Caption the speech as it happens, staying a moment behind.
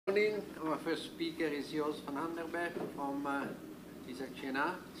Morning. Our first speaker is Jost van Hardenberg from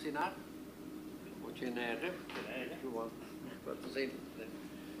SAC-CNR, or CNR, if you want to say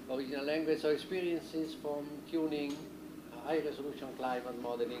the original language. So experiences from tuning high-resolution climate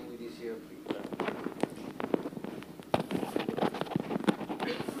modeling with ECMWF.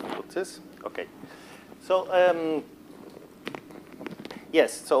 This? Okay. So,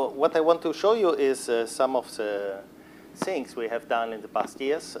 yes, so what I want to show you is some of the things we have done in the past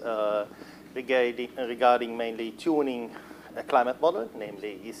years regarding mainly tuning a climate model,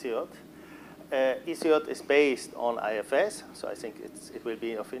 namely ECMWF. ECMWF is based on IFS, so I think it will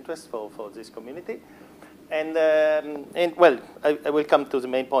be of interest for this community. And well, I will come to the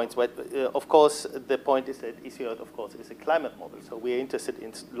main points, but of course, the point is that ECMWF, of course, is a climate model. So we are interested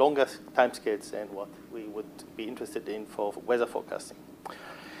in longer timescales than what we would be interested in for weather forecasting.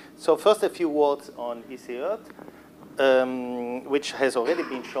 So first, a few words on ECMWF, which has already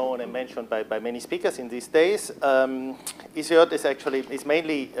been shown and mentioned by many speakers in these days. ECMWF is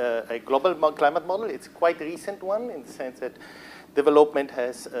mainly a global climate model. It's a quite recent one in the sense that development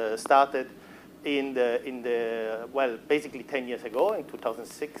has started well, basically 10 years ago, in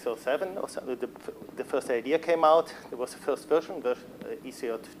 2006 or 7 or so, the first idea came out. There was the first version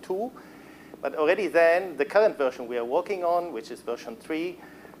ECMWF 2. But already then, the current version we are working on, which is version 3,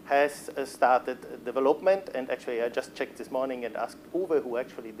 has started development. And actually, I just checked this morning and asked Uwe, who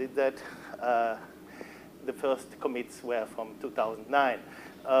actually did that. The first commits were from 2009.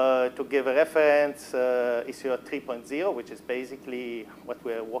 To give a reference, ECMWF 3.0, which is basically what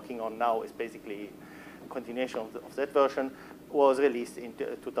we're working on now, is basically a continuation of that version, was released in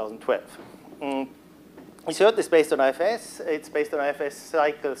 2012. ECMWF is based on IFS. It's based on IFS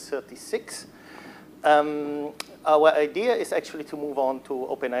cycle 36. Our idea is actually to move on to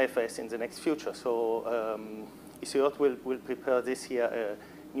OpenIFS in the next future. So ECMWF will prepare this year a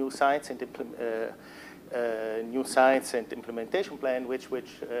new science and implementation plan, which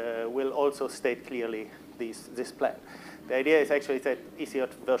will also state clearly this plan. The idea is actually that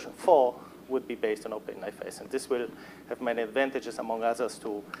ECMWF version 4 would be based on OpenIFS, and this will have many advantages, among others,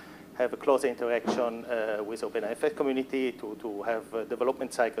 to have a closer interaction with OpenIFS community, to have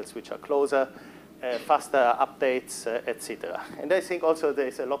development cycles which are closer, faster updates, etc. And I think also there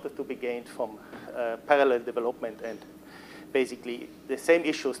is a lot to be gained from parallel development and basically the same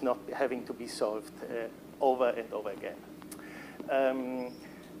issues not having to be solved over and over again.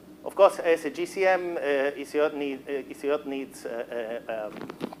 Of course, as a GCM, ECMWF needs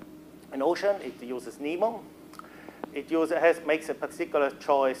an ocean. It uses NEMO. It makes a particular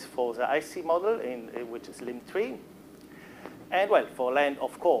choice for the IC model, which is LIM 3. And well, for land,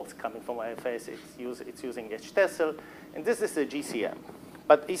 of course, coming from IFS, it's using HTESL. And this is the GCM.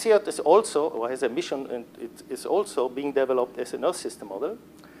 But ECMWF is also, or has a mission, and it is also being developed as an Earth system model.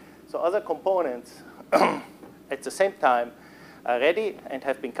 So other components at the same time are ready and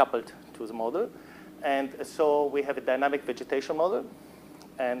have been coupled to the model. And so we have a dynamic vegetation model.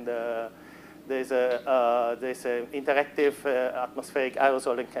 And there's an interactive atmospheric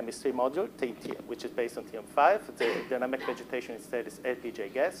aerosol and chemistry module, which is based on TM5. The dynamic vegetation instead is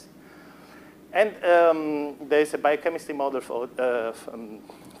LPJ gas. And there's a biochemistry model for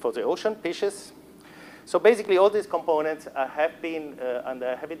the ocean, fishes. So basically, all these components have been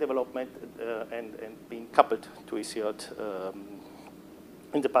under heavy development and been coupled to ECMWF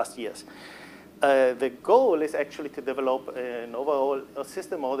in the past years. The goal is actually to develop an overall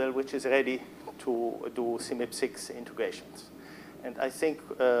system model which is ready to do CMIP6 integrations. And I think,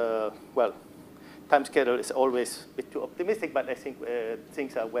 well, time schedule is always a bit too optimistic, but I think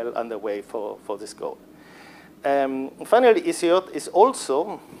things are well underway for this goal. Finally, ECMWF is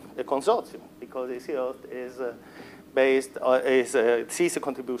also a consortium, because ECMWF is sees a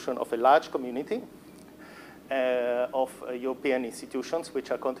contribution of a large community of European institutions which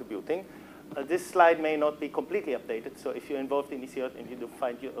are contributing. This slide may not be completely updated, so if you're involved in ECMWF and you don't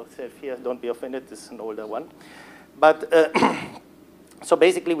find yourself here, don't be offended, this is an older one. But so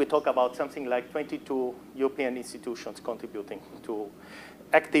basically, we talk about something like 22 European institutions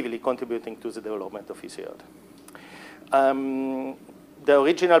actively contributing to the development of ECMWF. The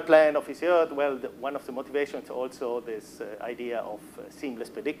original plan of ECMWF, well, one of the motivations also this idea of seamless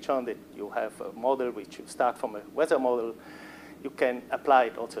prediction, that you have a model which you start from a weather model, you can apply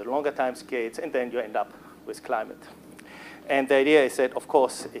it also at longer time scales, and then you end up with climate. And the idea is that, of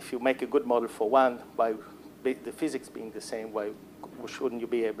course, if you make a good model for one, by the physics being the same, why shouldn't you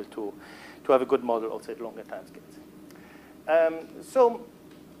be able to have a good model also at longer time scales? So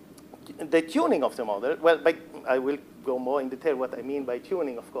the tuning of the model, well, I will go more in detail what I mean by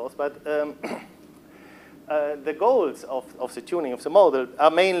tuning, of course, but the goals of the tuning of the model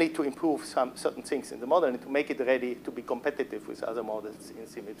are mainly to improve some certain things in the model and to make it ready to be competitive with other models in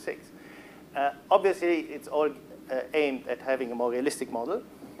CMIP6. Obviously, it's all aimed at having a more realistic model.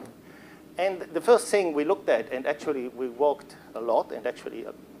 And the first thing we looked at, and actually we worked a lot, and actually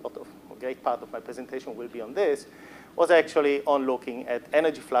a great part of my presentation will be on this, was actually on looking at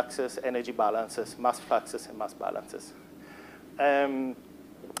energy fluxes, energy balances, mass fluxes, and mass balances.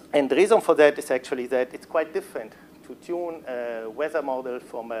 And the reason for that is actually that it's quite different to tune a weather model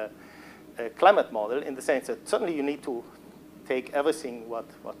from a climate model, in the sense that certainly you need to take everything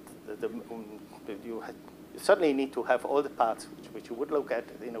you certainly need to have all the parts which you would look at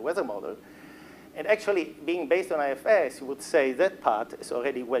in a weather model. And actually, being based on IFS, you would say that part is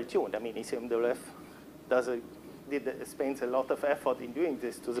already well tuned. I mean, ECMWF spends a lot of effort in doing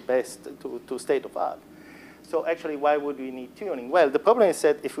this to the best, to state of art. So actually, why would we need tuning? Well, the problem is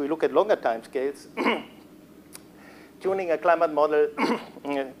that if we look at longer time scales, tuning a climate model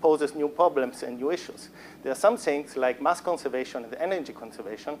poses new problems and new issues. There are some things like mass conservation and energy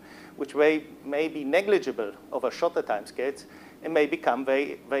conservation, which may be negligible over shorter time scales and may become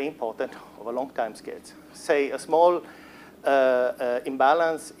very, very important over long time scales. Say a small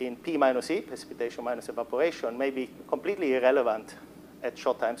imbalance in P minus E, precipitation minus evaporation, may be completely irrelevant at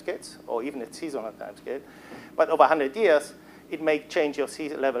short time scales or even at seasonal time scale. But over 100 years, it may change your sea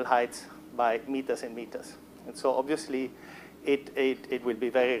level heights by meters and meters. And so obviously, it will be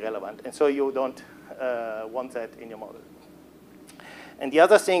very relevant. And so you don't want that in your model. And the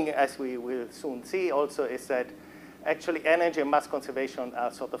other thing, as we will soon see also, is that actually energy and mass conservation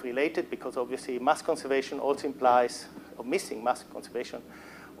are sort of related, because obviously mass conservation also implies, or missing mass conservation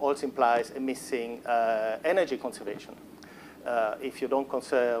also implies a missing energy conservation. If you don't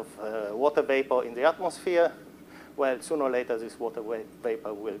conserve water vapor in the atmosphere, well, sooner or later this water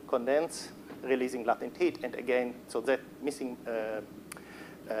vapor will condense, releasing latent heat. And again, so that missing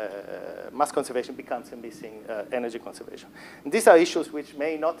mass conservation becomes a missing energy conservation. And these are issues which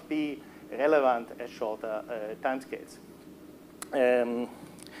may not be relevant at shorter timescales.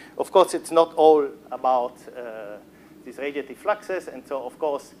 Of course, it's not all about these radiative fluxes. And so, of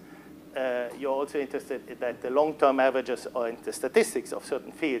course, you're also interested in that the long-term averages or the statistics of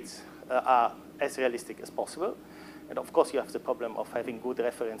certain fields are as realistic as possible. And of course, you have the problem of having good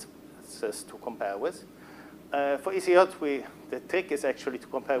references to compare with. For ECR, the trick is actually to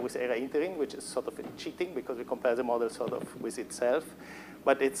compare with era interim, which is sort of cheating because we compare the model sort of with itself.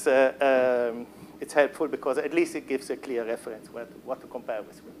 But it's helpful because at least it gives a clear reference what to compare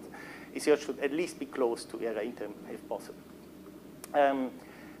with. ECR should at least be close to era interim if possible.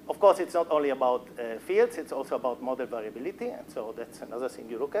 Of course, it's not only about fields, it's also about model variability, and so that's another thing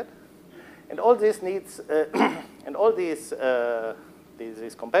you look at. And all this needs, and all these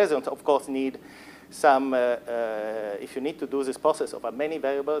comparisons, of course, need some, if you need to do this process over many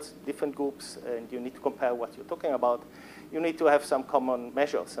variables, different groups, and you need to compare what you're talking about, you need to have some common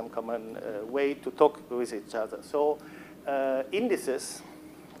measure, some common way to talk with each other. So indices,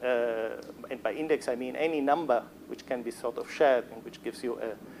 and by index I mean any number which can be sort of shared and which gives you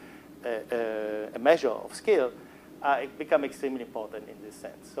a measure of skill, become extremely important in this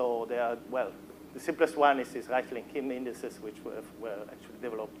sense. So they are, well, the simplest one is these Reichling-Kim indices, which were actually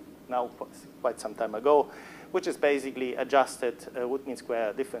developed now quite some time ago, which is basically adjusted root mean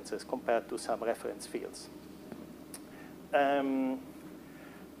square differences compared to some reference fields. And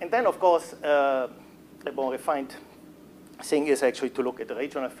then, of course, a more refined thing is actually to look at the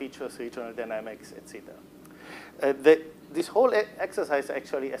regional features, regional dynamics, etc. This whole exercise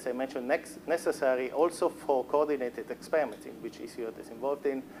actually, as I mentioned, necessary also for coordinated experiments in which ECR is involved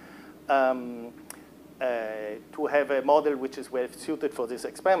in, to have a model which is well suited for this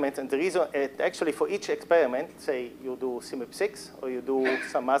experiment. And the reason, actually for each experiment, say you do CMIP6 or you do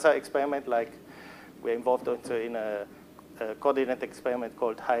some other experiment, like we're involved also in a coordinate experiment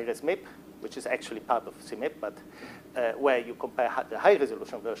called high-res MIP, which is actually part of CMIP, but where you compare the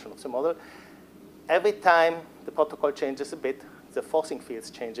high-resolution version of the model. Every time the protocol changes a bit, the forcing fields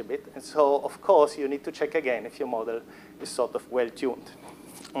change a bit. And so, of course, you need to check again if your model is sort of well-tuned.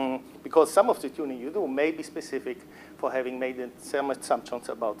 Because some of the tuning you do may be specific for having made some assumptions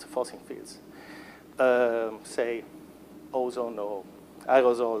about the forcing fields. Say, ozone or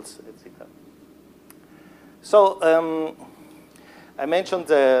aerosols, etc. So I mentioned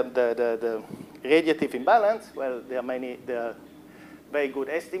the radiative imbalance. Well, there are very good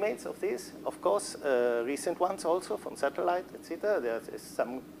estimates of this, of course, recent ones also from satellite, etc. There is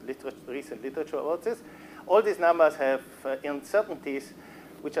some recent literature about this. All these numbers have uncertainties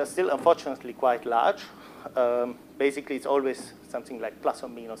which are still, unfortunately, quite large. basically it's always something like plus or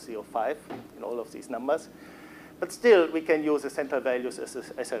minus 0.5 in all of these numbers. But still, we can use the central values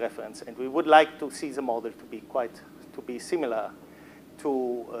as a reference, and we would like to see the model to be similar to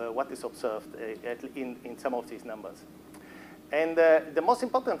what is observed in some of these numbers. And the most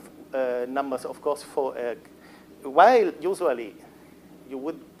important numbers, of course, while usually you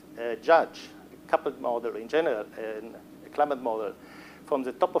would judge a coupled model in general, a climate model, from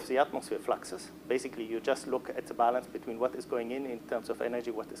the top of the atmosphere fluxes. Basically, you just look at the balance between what is going in terms of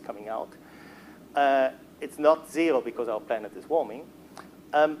energy, what is coming out. It's not zero because our planet is warming.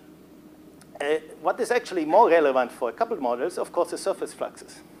 What is actually more relevant for a coupled models, of course, is surface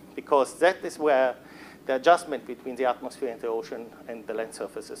fluxes, because that is where the adjustment between the atmosphere and the ocean and the land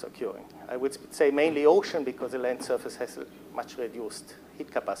surface is occurring. I would say mainly ocean because the land surface has a much reduced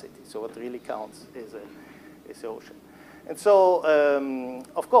heat capacity. So what really counts is the ocean. And so,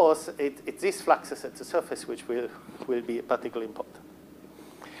 of course, it's these fluxes at the surface which will be particularly important.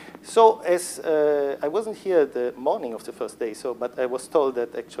 So as I wasn't here the morning of the first day, but I was told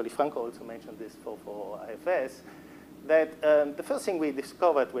that actually Franco also mentioned this for IFS, that the first thing we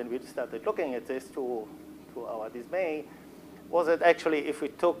discovered when we started looking at this to our dismay was that actually if we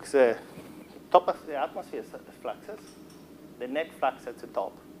took the top of the atmosphere fluxes, the net flux at the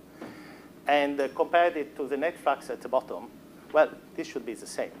top, and compared it to the net flux at the bottom, well, this should be the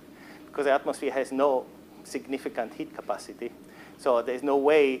same, because the atmosphere has no significant heat capacity. So there's no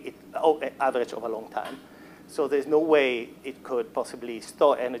way, average over a long time. So there's no way it could possibly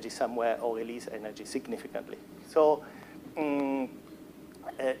store energy somewhere or release energy significantly. So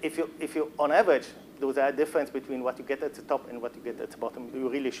if you, on average, do the difference between what you get at the top and what you get at the bottom, you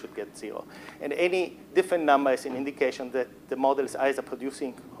really should get zero. And any different number is an indication that the model is either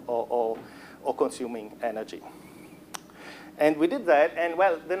producing or consuming energy. And we did that, and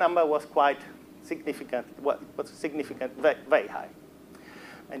well, the number was quite significant, very high.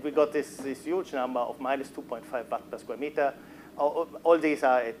 And we got this huge number of minus 2.5 watt per square meter. All these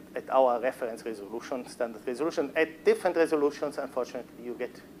are at our reference resolution, standard resolution. At different resolutions, unfortunately, you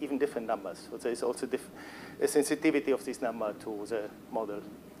get even different numbers. So there is also a sensitivity of this number to the model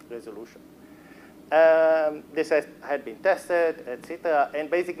resolution. This had been tested, etc. And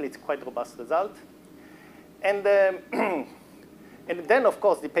basically, it's quite a robust result. And, and then, of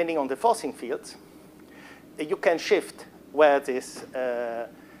course, depending on the forcing fields, you can shift where this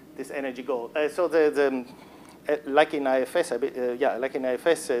energy goes. So like in IFS,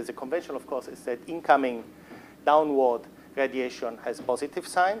 the convention, of course, is that incoming downward radiation has positive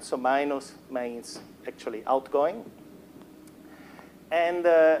signs. So minus means actually outgoing. And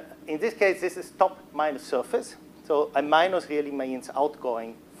in this case, this is top minus surface. So a minus really means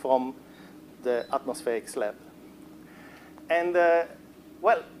outgoing from the atmospheric slab. And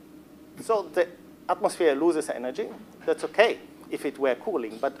well, so the atmosphere loses energy. That's OK if it were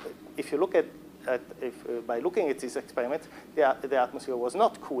cooling. But if you look at by looking at this experiment, the atmosphere was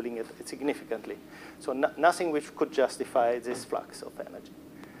not cooling it significantly. So nothing which could justify this flux of energy.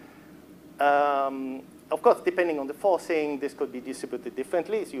 Of course, depending on the forcing, this could be distributed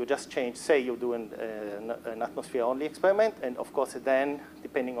differently. So you just change, say you do an atmosphere-only experiment. And of course, then,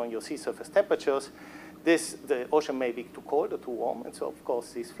 depending on your sea surface temperatures, the ocean may be too cold or too warm. And so, of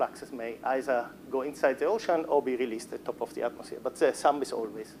course, these fluxes may either go inside the ocean or be released at the top of the atmosphere. But the sum is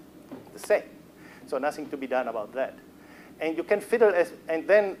always the same. So nothing to be done about that. And you can fiddle, and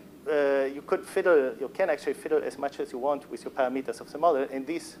then you can actually fiddle as much as you want with your parameters of the model. And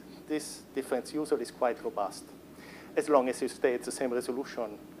this difference usually is quite robust, as long as you stay at the same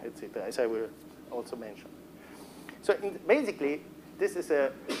resolution, etc., as I will also mention. So basically, this is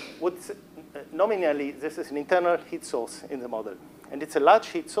nominally, this is an internal heat source in the model. And it's a large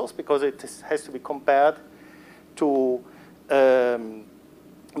heat source because it has to be compared to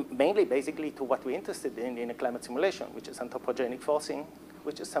mainly basically to what we're interested in a climate simulation, which is anthropogenic forcing,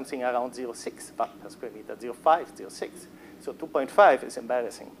 which is something around 0.6 watt per square meter, 0.5, 0.6. So 2.5 is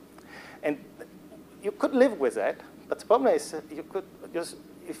embarrassing. And you could live with that, but the problem is you could just,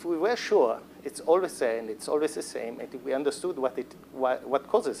 if we were sure it's always there and it's always the same, and if we understood what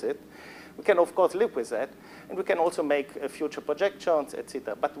causes it, we can, of course, live with that. And we can also make future projections,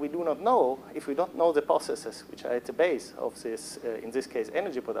 etc. But we do not know, if we don't know the processes which are at the base of this, in this case,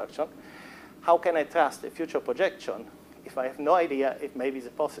 energy production, how can I trust a future projection if I have no idea if maybe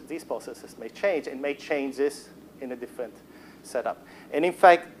these processes may change and may change this in a different setup? And in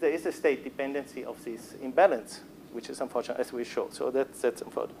fact, there is a state dependency of this imbalance, which is unfortunate, as we showed. So that's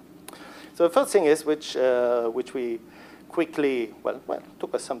unfortunate. So the first thing is, which we quickly, well,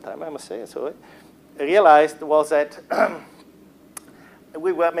 took us some time, I must say, so realized was that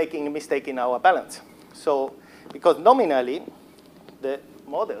we were making a mistake in our balance. So because nominally, the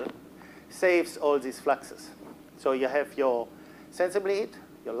model saves all these fluxes. So you have your sensible heat,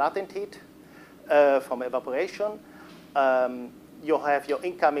 your latent heat from evaporation. You have your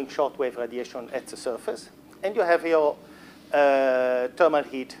incoming shortwave radiation at the surface. And you have your thermal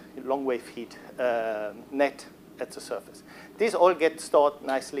heat, long wave heat net at the surface. These all get stored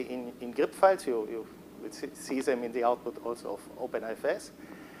nicely in grip files. You will see them in the output also of OpenIFS.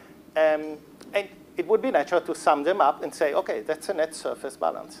 And it would be natural to sum them up and say, OK, that's a net surface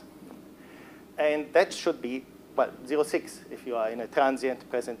balance. And that should be, well, 0.6 if you are in a transient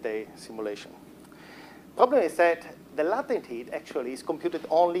present-day simulation. Problem is that the latent heat actually is computed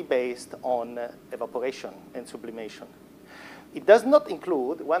only based on evaporation and sublimation. It does not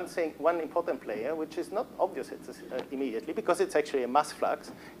include one important player, which is not obvious immediately, because it's actually a mass flux.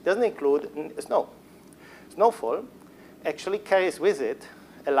 It doesn't include snow. Snowfall actually carries with it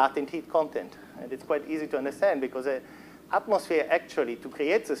a latent heat content. And it's quite easy to understand, because the atmosphere actually, to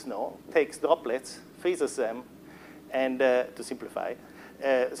create the snow, takes droplets, freezes them, and to simplify,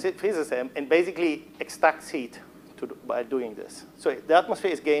 freezes them, and basically extracts heat by doing this. So the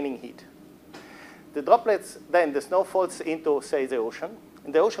atmosphere is gaining heat. The droplets, then the snow falls into, say, the ocean,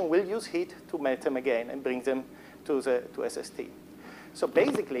 and the ocean will use heat to melt them again and bring them to SST. So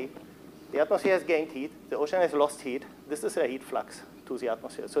basically, the atmosphere has gained heat, the ocean has lost heat. This is a heat flux to the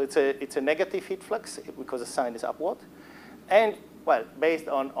atmosphere. So it's a negative heat flux because the sign is upward. And, well, based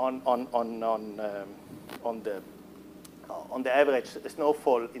on the average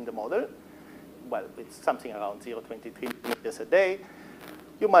snowfall in the model, well, it's something around 0.23 meters a day.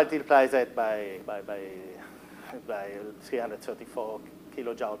 You multiply that by 334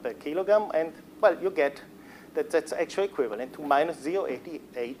 kilojoule per kilogram, and, well, you get that that's actually equivalent to minus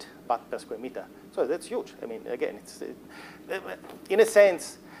 0.88 watt per square meter. So that's huge. I mean, again, it's in a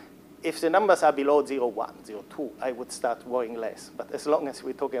sense, if the numbers are below 0.1, 0.2, I would start worrying less. But as long as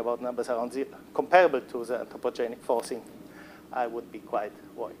we're talking about numbers around comparable to the anthropogenic forcing, I would be quite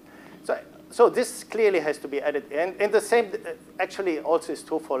worried. So this clearly has to be added. And the same actually also is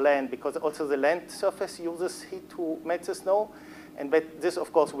true for land, because also the land surface uses heat to melt the snow. And this,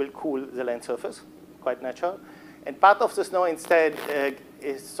 of course, will cool the land surface, quite natural. And part of the snow instead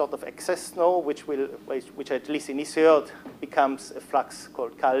is sort of excess snow, which at least in ECERT becomes a flux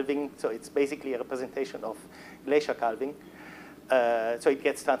called calving. So it's basically a representation of glacier calving. So it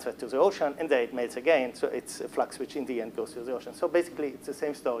gets transferred to the ocean, and then it melts again. So it's a flux which in the end goes to the ocean. So basically, it's the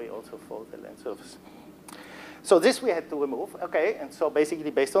same story also for the land surface. So this we had to remove. OK, and so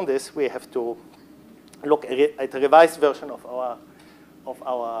basically, based on this, we have to look at a revised version of our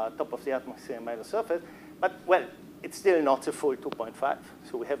top of the atmosphere minus surface. But, well, it's still not a full 2.5.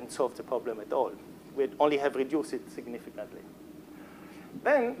 So we haven't solved the problem at all. We only have reduced it significantly.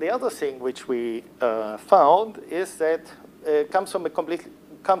 Then the other thing which we found is that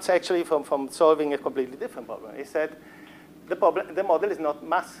comes actually from solving a completely different problem. Is that the model is not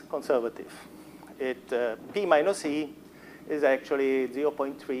mass conservative. P minus E is actually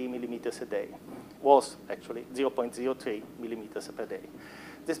 0.3 millimeters a day. Was actually 0.03 millimeters per day.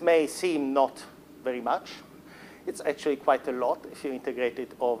 This may seem not very much. It's actually quite a lot if you integrate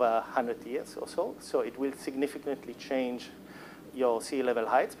it over 100 years or so. So it will significantly change your sea level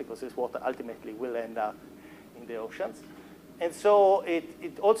heights, because this water ultimately will end up in the oceans. And so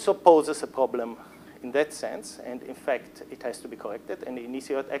it also poses a problem in that sense. And in fact, it has to be corrected. And in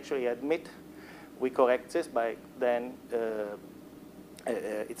ECERT actually admit we correct this by then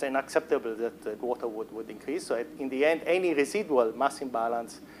it's unacceptable that water would increase. So in the end, any residual mass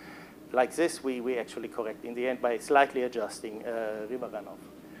imbalance like this, we actually correct in the end by slightly adjusting river runoff.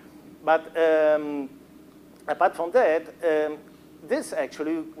 But apart from that, this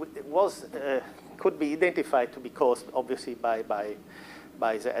actually could be identified to be caused, obviously, by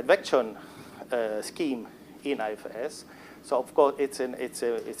the advection scheme in IFS. So of course, it's an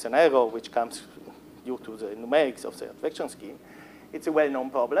error which comes due to the numerics of the advection scheme. It's a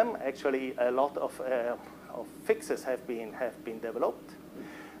well-known problem. Actually, a lot of fixes have been developed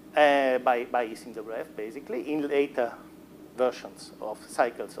by ECMWF, basically, in later versions of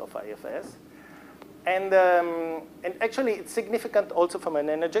cycles of IFS. And actually, it's significant also from an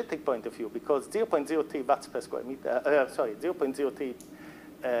energetic point of view, because 0.03 watts per square meter, 0.03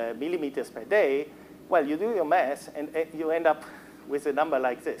 millimeters per day, well, you do your math, and you end up with a number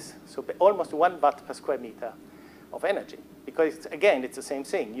like this. So almost 1 watt per square meter of energy. Because, again, it's the same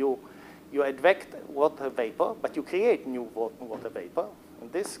thing. You advect water vapor, but you create new water vapor.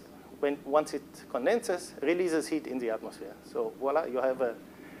 And this, once it condenses, releases heat in the atmosphere. So voila, you have a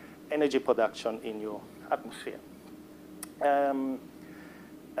energy production in your atmosphere.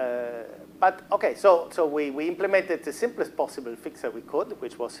 But okay, so we implemented the simplest possible fixer we could,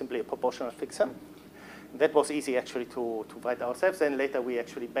 which was simply a proportional fixer. That was easy actually to write ourselves. Then later we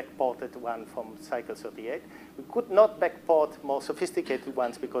actually backported one from cycle 38. We could not backport more sophisticated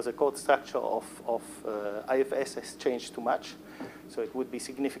ones because the code structure of IFS has changed too much. So it would be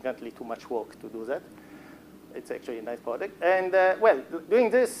significantly too much work to do that. It's actually a nice project. And well, doing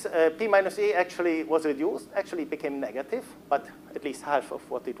this, P minus E actually was reduced, actually became negative, but at least half of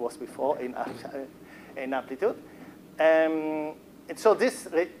what it was before in amplitude. And so this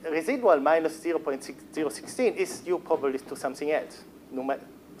residual minus 0.016 is due probably to something else,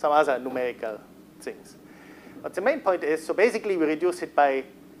 some other numerical things. But the main point is, so basically we reduce it by,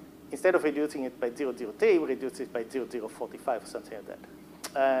 instead of reducing it by 0.003, we reduce it by 0.045 or something like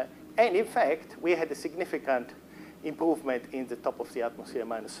that. And in fact, we had a significant improvement in the top of the atmosphere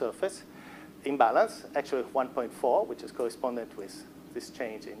minus surface imbalance, actually 1.4, which is correspondent with this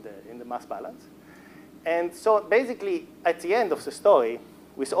change in the mass balance. And so basically, at the end of the story,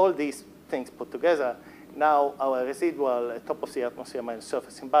 with all these things put together, now our residual top of the atmosphere minus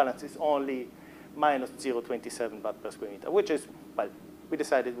surface imbalance is only minus 0.27 baht per square meter, which is, well, we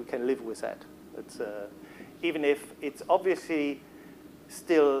decided we can live with that. It's, even if it's obviously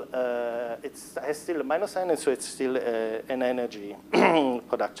still, it has still a minus sign, and so it's still an energy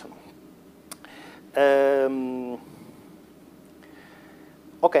production.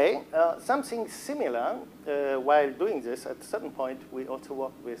 Okay, something similar, while doing this, at a certain point, we also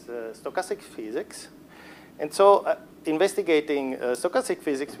worked with stochastic physics. And so investigating stochastic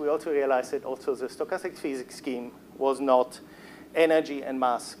physics, we also realized that also the stochastic physics scheme was not energy and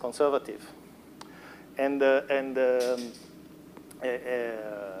mass conservative. And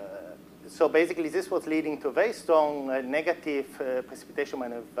so basically, this was leading to a very strong negative precipitation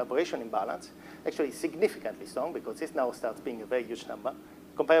and evaporation imbalance, actually significantly strong, because this now starts being a very huge number,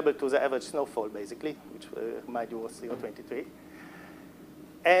 comparable to the average snowfall, basically, which mind you was 0.23.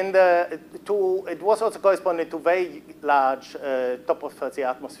 And it was also corresponding to very large top of the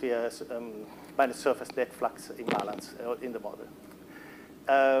atmosphere minus surface net flux imbalance in the model.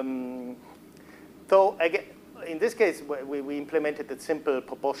 So again, in this case, we implemented a simple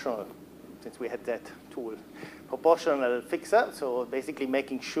proportional, since we had that tool, proportional fixer, so basically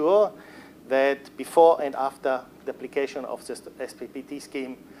making sure that before and after the application of the SPPT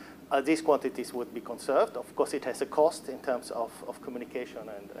scheme, these quantities would be conserved. Of course, it has a cost in terms of communication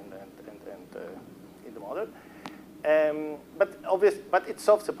and in the model. But it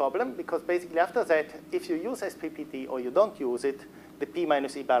solves the problem, because basically after that, if you use SPPT or you don't use it, the P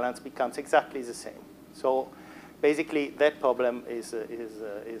minus E balance becomes exactly the same. So basically, that problem is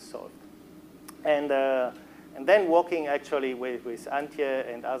solved. And then working actually with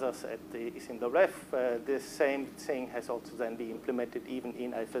Antje and others at the ECMWF, this same thing has also then been implemented even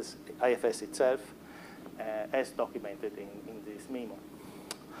in IFS itself, as documented in this memo.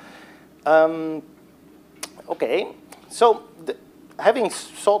 Okay, so having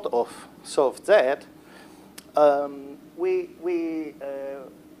sort of solved that, we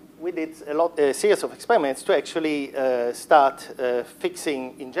did a series of experiments to actually start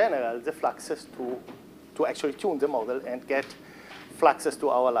fixing, in general, the fluxes to actually tune the model and get fluxes to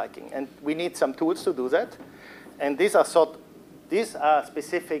our liking. And we need some tools to do that. And these are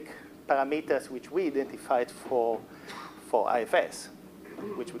specific parameters which we identified for IFS,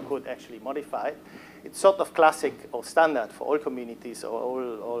 which we could actually modify. It's sort of classic or standard for all communities or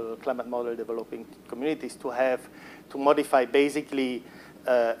all climate model developing communities to modify basically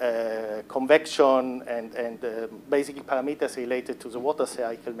convection and basically parameters related to the water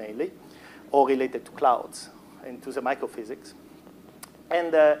cycle mainly, or related to clouds and to the microphysics.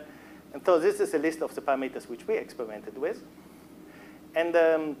 And so this is a list of the parameters which we experimented with. And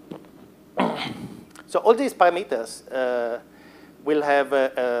so all these parameters will have,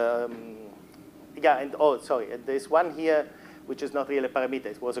 there's one here which is not really a parameter.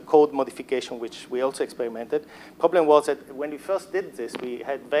 It was a code modification which we also experimented. Problem was that when we first did this, we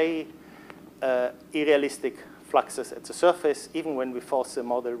had very unrealistic fluxes at the surface, even when we forced the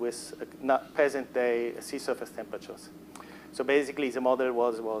model with present-day sea surface temperatures. So basically, the model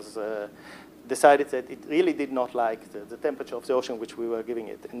was decided that it really did not like the temperature of the ocean which we were giving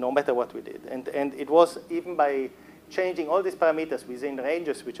it, no matter what we did. And it was even by changing all these parameters within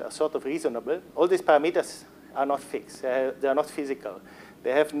ranges which are sort of reasonable. All these parameters are not fixed. They are not physical.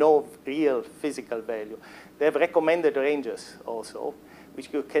 They have no real physical value. They have recommended ranges also, which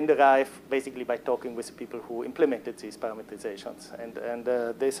you can derive basically by talking with the people who implemented these parameterizations. And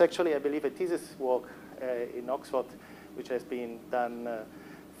there's actually, I believe, a thesis work in Oxford which has been done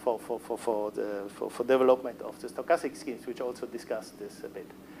for development of the stochastic schemes, which also discussed this a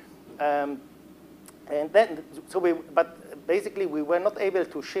bit. And then, but basically we were not able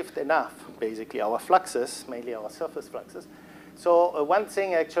to shift enough, basically, our fluxes, mainly our surface fluxes. So one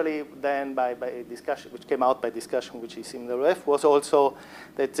thing actually then by discussion, which came out by discussion with ECMWF, was also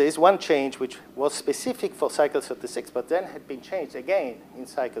that there is one change which was specific for cycle 36, but then had been changed again in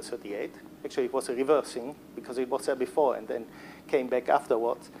cycle 38. Actually, it was a reversing because it was there before and then came back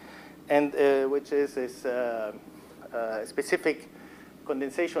afterwards. And which is this specific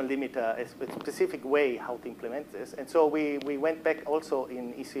condensation limiter, a specific way how to implement this. And so we went back also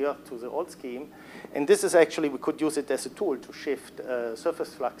in ECR to the old scheme. And this is actually, we could use it as a tool to shift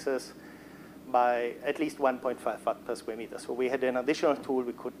surface fluxes by at least 1.5 watt per square meter. So we had an additional tool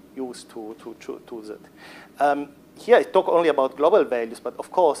we could use to that. Here I talk only about global values, but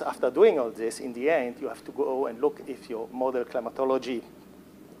of course, after doing all this, in the end, you have to go and look if your model climatology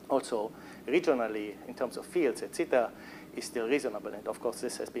also regionally, in terms of fields, etc., is still reasonable. And of course,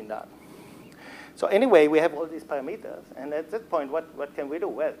 this has been done. So anyway, we have all these parameters. And at that point, what can we do?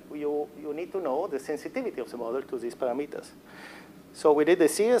 Well, you need to know the sensitivity of the model to these parameters. So we did a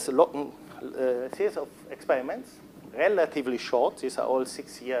series of experiments, relatively short. These are all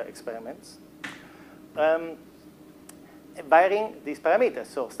 6-year experiments, varying these parameters.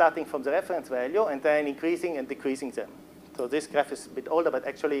 So starting from the reference value and then increasing and decreasing them. So this graph is a bit older, but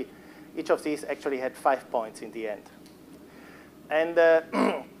actually, each of these actually had 5 points in the end. And,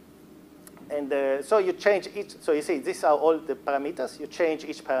 so you change each. So you see, these are all the parameters. You change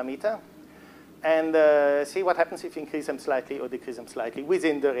each parameter. And see what happens if you increase them slightly or decrease them slightly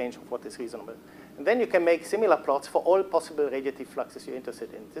within the range of what is reasonable. And then you can make similar plots for all possible radiative fluxes you're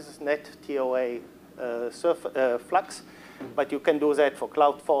interested in. This is net TOA flux. But you can do that for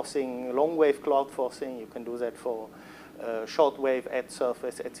cloud forcing, long wave cloud forcing. You can do that for short wave at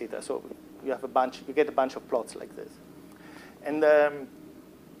surface, etc. So you have a bunch. You get a bunch of plots like this. And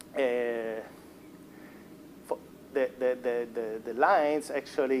for the lines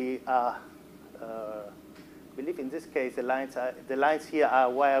actually are, I believe in this case, the lines here are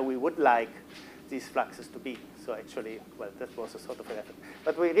where we would like these fluxes to be. So actually, well, that was a sort of an effort.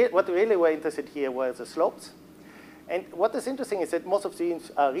 But what we really were interested here were the slopes. And what is interesting is that most of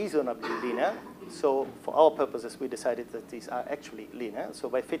these are reasonably linear. So for our purposes, we decided that these are actually linear. So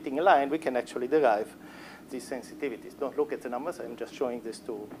by fitting a line, we can actually derive these sensitivities. Don't look at the numbers. I'm just showing this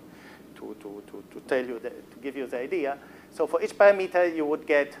to tell you, to give you the idea. So for each parameter, you would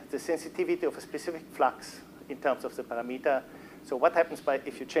get the sensitivity of a specific flux in terms of the parameter. So what happens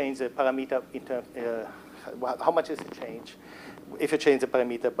if you change the parameter in terms, how much is the change if you change the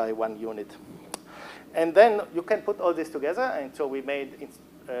parameter by 1 unit? And then you can put all this together. And so we made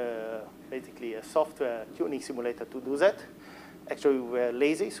basically a software tuning simulator to do that. Actually, we were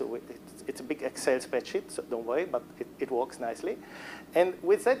lazy, so it's a big Excel spreadsheet, so don't worry, but it works nicely. And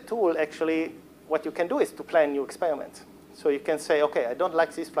with that tool, actually, what you can do is to plan new experiments. So you can say, OK, I don't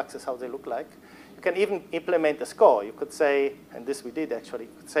like these fluxes, how they look like. You can even implement a score. You could say, and this we did actually,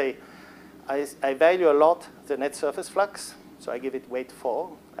 you could say, I value a lot the net surface flux, so I give it weight 4.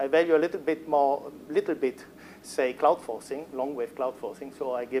 I value a little bit, say, cloud forcing, long wave cloud forcing,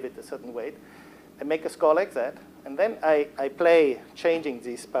 so I give it a certain weight. I make a score like that, and then I play changing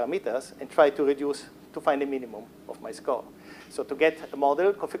these parameters and try to find a minimum of my score. So to get a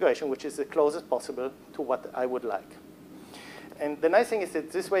model configuration which is the closest possible to what I would like. And the nice thing is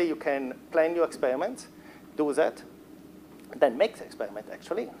that this way you can plan your experiments, do that, then make the experiment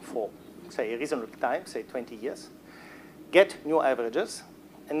actually for, say, a reasonable time, say 20 years, get new averages,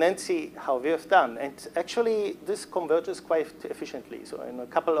 and then see how we have done. And actually, this converges quite efficiently. So in a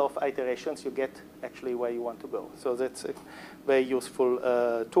couple of iterations, you get actually where you want to go. So that's a very useful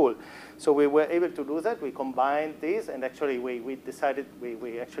tool. So we were able to do that. We combined these, and actually we decided,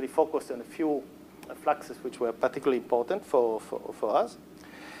 we actually focused on a few fluxes which were particularly important for us.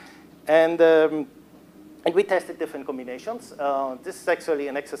 And we tested different combinations. This is actually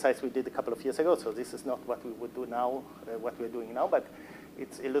an exercise we did a couple of years ago, so this is not what we would do now, what we're doing now, but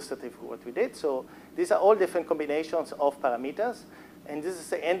it's illustrative of what we did. So these are all different combinations of parameters, and this is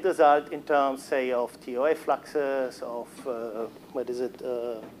the end result in terms, say, of TOA fluxes, of of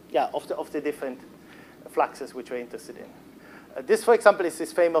the different fluxes which we're interested in. This, for example, is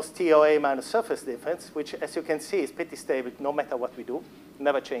this famous TOA minus surface difference, which, as you can see, is pretty stable no matter what we do.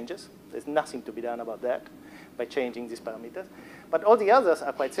 Never changes. There's nothing to be done about that by changing these parameters. But all the others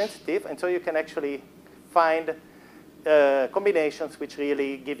are quite sensitive, and so you can actually find combinations which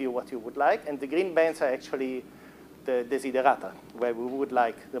really give you what you would like. And the green bands are actually the desiderata, where we would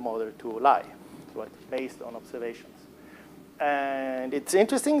like the model to lie, based on observations. And it's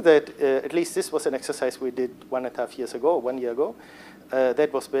interesting that at least this was an exercise we did 1.5 years ago, 1 year ago.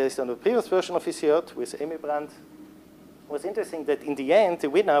 That was based on the previous version of ECRT with ECMWF. It was interesting that in the end, the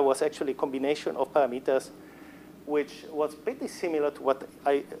winner was actually a combination of parameters which was pretty similar to what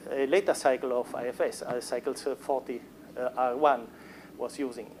a later cycle of IFS, cycle 40 R1, was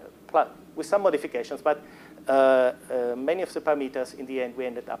using, with some modifications. But many of the parameters, in the end, we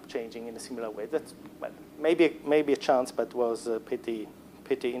ended up changing in a similar way. That's, well, maybe a chance, but was pretty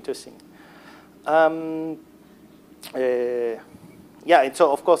interesting. Yeah, and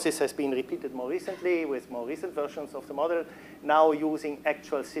so, of course, this has been repeated more recently with more recent versions of the model, now using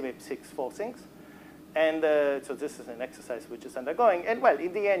actual CMIP6 forcings. And so this is an exercise which is undergoing. And, well,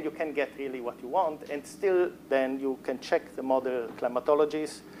 in the end, you can get really what you want. And still, then, you can check the model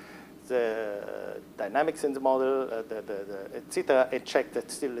climatologies, the dynamics in the model, et cetera, and check that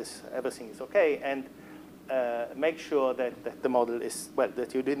still everything is OK, and make sure that the model is, well,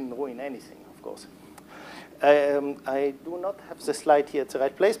 that you didn't ruin anything, of course. I do not have the slide here at the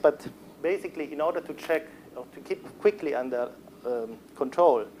right place, but basically, in order to check or to keep quickly under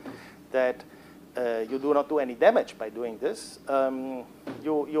control that you do not do any damage by doing this,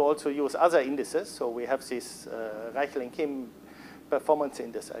 you also use other indices. So we have this Reichel and Kim performance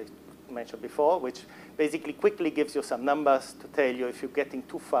index I mentioned before, which basically quickly gives you some numbers to tell you if you're getting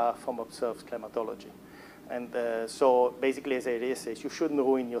too far from observed climatology. And so basically, as it is, you shouldn't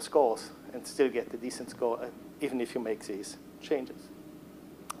ruin your scores and still get a decent score, even if you make these changes.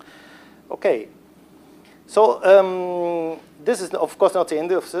 OK. So this is, of course, not the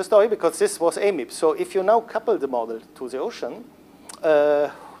end of the story, because this was AMIP. So if you now couple the model to the ocean,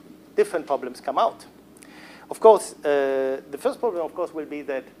 different problems come out. Of course, the first problem, of course, will be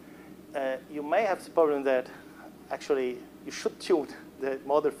that you may have the problem that actually you should tune the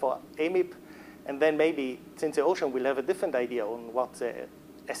model for AMIP, and then maybe, since the ocean will have a different idea on what the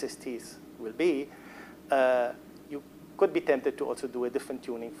SSTs will be, you could be tempted to also do a different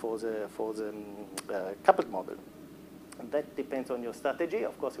tuning for the coupled model. And that depends on your strategy.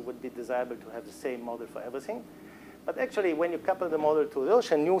 Of course, it would be desirable to have the same model for everything. But actually, when you couple the model to the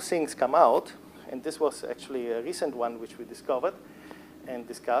ocean, new things come out. And this was actually a recent one which we discovered and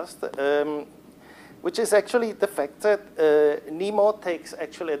discussed, which is actually the fact that NEMO takes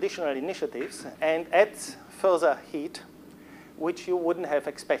actually additional initiatives and adds further heat, which you wouldn't have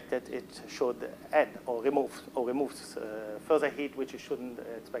expected it should add, or removes further heat, which you shouldn't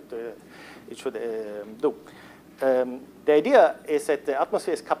expect it should do. The idea is that the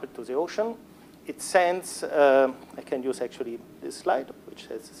atmosphere is coupled to the ocean. It sends, I can use actually this slide, which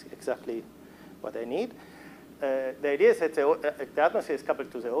has exactly what I need. The idea is that the atmosphere is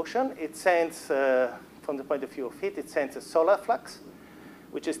coupled to the ocean. It sends, from the point of view of heat, it sends a solar flux,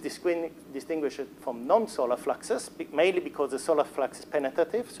 which is distinguished from non-solar fluxes, mainly because the solar flux is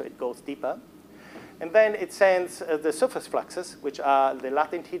penetrative, so it goes deeper. And then it sends the surface fluxes, which are the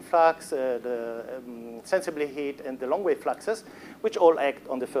latent heat flux, the sensible heat, and the long-wave fluxes, which all act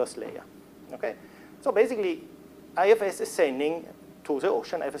on the first layer. Okay? So basically, IFS is sending to the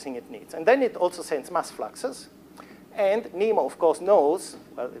ocean everything it needs. And then it also sends mass fluxes. And NEMO, of course, knows,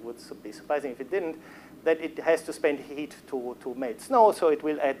 well, it would be surprising if it didn't, that it has to spend heat to melt snow, so it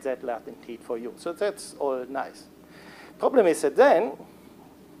will add that latent heat for you. So that's all nice. Problem is that then,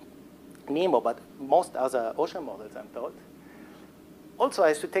 NEMO, but most other ocean models, I'm told, also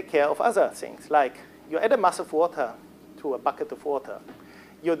has to take care of other things, like you add a mass of water to a bucket of water,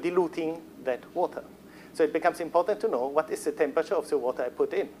 you're diluting that water. So it becomes important to know what is the temperature of the water I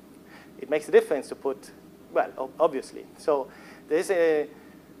put in. It makes a difference to put, well, obviously. So there's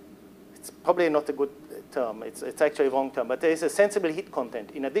it's probably not a good term. It's actually a wrong term. But there is a sensible heat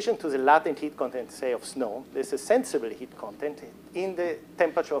content. In addition to the latent heat content, say, of snow, there's a sensible heat content in the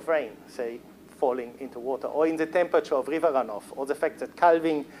temperature of rain, say, falling into water, or in the temperature of river runoff, or the fact that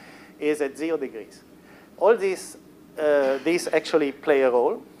calving is at 0 degrees. All these actually play a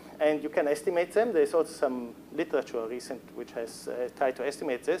role. And you can estimate them. There's also some literature recent which has tried to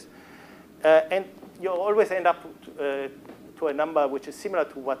estimate this. And you always end up to a number which is similar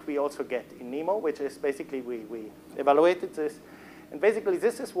to what we also get in NEMO, which is basically we evaluated this. And basically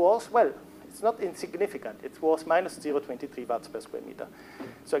this was, well, it's not insignificant. It was minus 0.23 watts per square meter.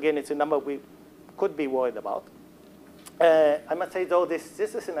 So again, it's a number we could be worried about. I must say, though, this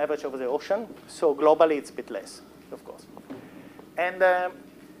is an average over the ocean. So globally, it's a bit less, of course. And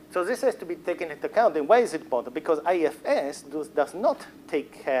so this has to be taken into account. And why is it important? Because IFS does not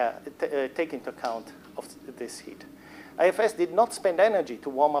take into account of this heat. IFS did not spend energy to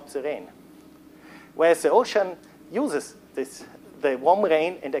warm up the rain, whereas the ocean uses the warm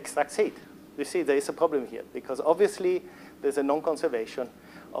rain and extracts heat. You see, there is a problem here, because obviously there's a non-conservation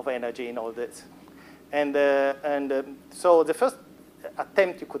of energy in all this. So the first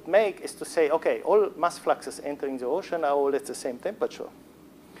attempt you could make is to say, okay, all mass fluxes entering the ocean are all at the same temperature,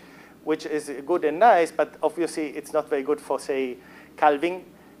 which is good and nice, but obviously it's not very good for, say, calving,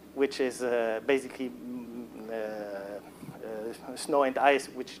 which is basically snow and ice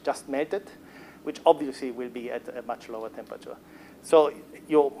which just melted, which obviously will be at a much lower temperature. So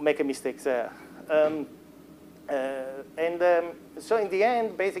you make a mistake there. So in the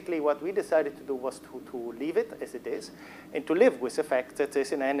end, basically what we decided to do was to leave it as it is and to live with the fact that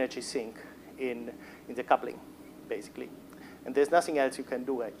there's an energy sink in the coupling, basically. And there's nothing else you can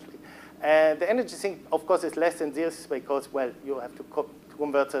do, actually. And the energy sink, of course, is less than this because, well, you have to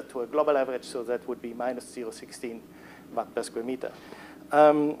convert it to a global average, so that would be minus 0.16 watt per square meter.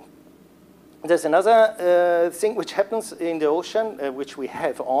 There's another thing which happens in the ocean, which we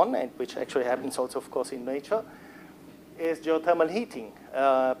have on, and which actually happens also, of course, in nature, is geothermal heating.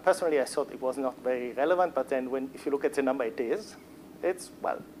 Personally, I thought it was not very relevant, but then if you look at the number, it is. It's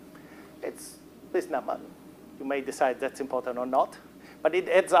this number. You may decide that's important or not, but it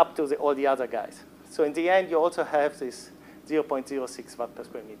adds up to all the other guys. So in the end, you also have this 0.06 watt per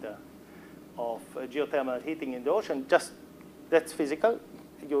square meter of geothermal heating in the ocean. Just that's physical.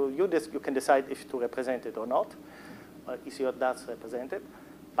 You can decide if to represent it or not. ECR does represent it.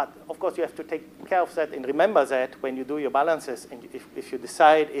 But of course, you have to take care of that and remember that when you do your balances and if you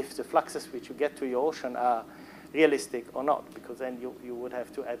decide if the fluxes which you get to your ocean are realistic or not, because then you would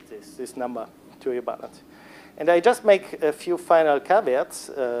have to add this number to your balance. And I just make a few final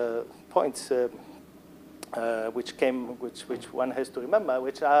caveats, points, which one has to remember,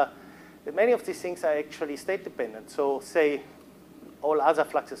 which are that many of these things are actually state dependent. So say all other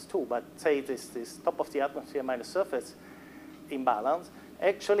fluxes too, but say this top of the atmosphere minus surface imbalance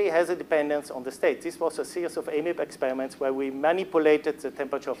actually has a dependence on the state. This was a series of EMIP experiments where we manipulated the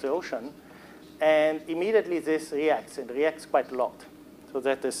temperature of the ocean, and immediately this reacts, and reacts quite a lot. So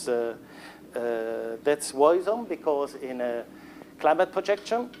that is, that's worrisome, because in a climate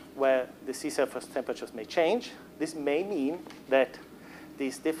projection where the sea surface temperatures may change, this may mean that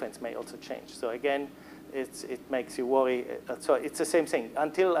this difference may also change. So again, it makes you worry. So it's the same thing.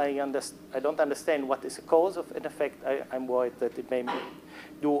 Until I don't understand what is the cause of an effect, I'm worried that it may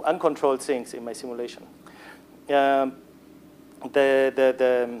do uncontrolled things in my simulation. The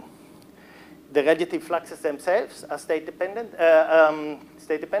relative fluxes themselves are state dependent.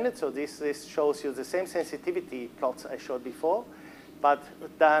 So this shows you the same sensitivity plots I showed before, but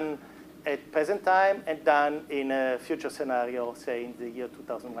done at present time and done in a future scenario, say in the year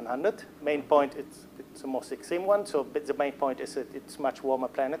 2100. Main point, it's the most extreme one. So the main point is that it's a much warmer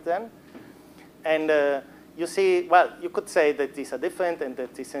planet then. And you see, well, you could say that these are different and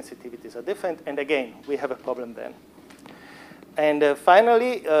that these sensitivities are different. And again, we have a problem then. And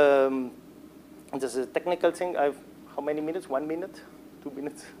finally, this is a technical thing. How many minutes? 1 minute? 2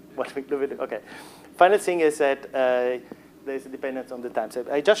 minutes? 1 minute? OK. Final thing is that there's a dependence on the time. So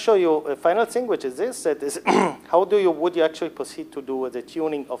I just show you a final thing, which is this. That is, how would you actually proceed to do the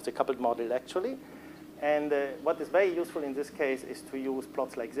tuning of the coupled model actually? And what is very useful in this case is to use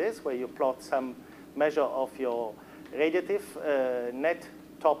plots like this, where you plot some measure of your radiative net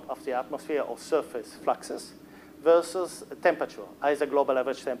top of the atmosphere or surface fluxes versus temperature, either global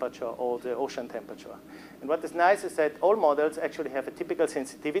average temperature or the ocean temperature. And what is nice is that all models actually have a typical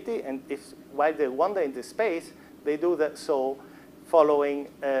sensitivity, and while they wander in this space, they do that so following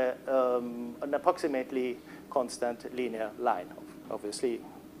an approximately constant linear line, obviously,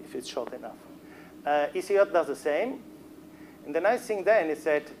 if it's short enough. ECR does the same. And the nice thing then is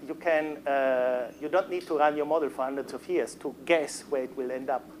that you don't need to run your model for hundreds of years to guess where it will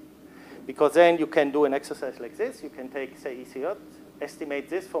end up. Because then you can do an exercise like this. You can take, say, ECR, estimate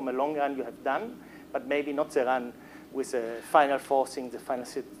this from a long run you have done, but maybe not the run with the final forcing, the final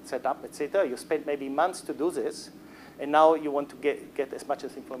setup, etc. You spent maybe months to do this, and now you want to get as much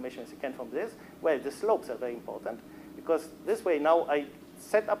information as you can from this. Well, the slopes are very important, because this way now I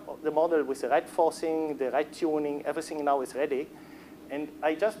set up the model with the right forcing, the right tuning, everything now is ready, and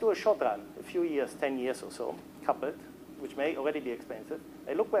I just do a short run, a few years, 10 years or so, coupled, which may already be expensive.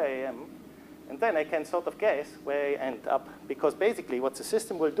 I look where I am, and then I can sort of guess where I end up, because basically what the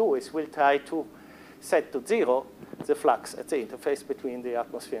system will do is we'll try to set to 0 the flux at the interface between the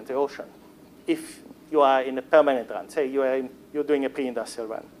atmosphere and the ocean, if you are in a permanent run. Say you're doing a pre-industrial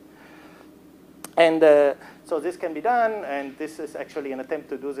run. And so this can be done, and this is actually an attempt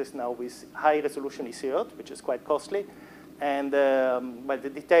to do this now with high-resolution ECR, which is quite costly. And well, the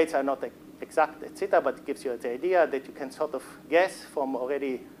details are not exact, etc., but it gives you the idea that you can sort of guess from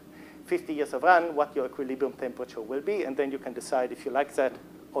already 50 years of run, what your equilibrium temperature will be, and then you can decide if you like that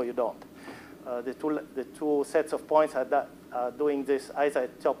or you don't. The two sets of points are doing this either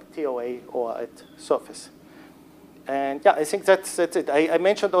at top TOA or at surface. And yeah, I think that's it. I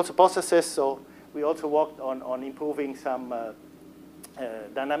mentioned also processes, so we also worked on improving some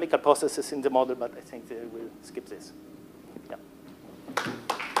dynamical processes in the model, but I think we'll skip this. Yeah.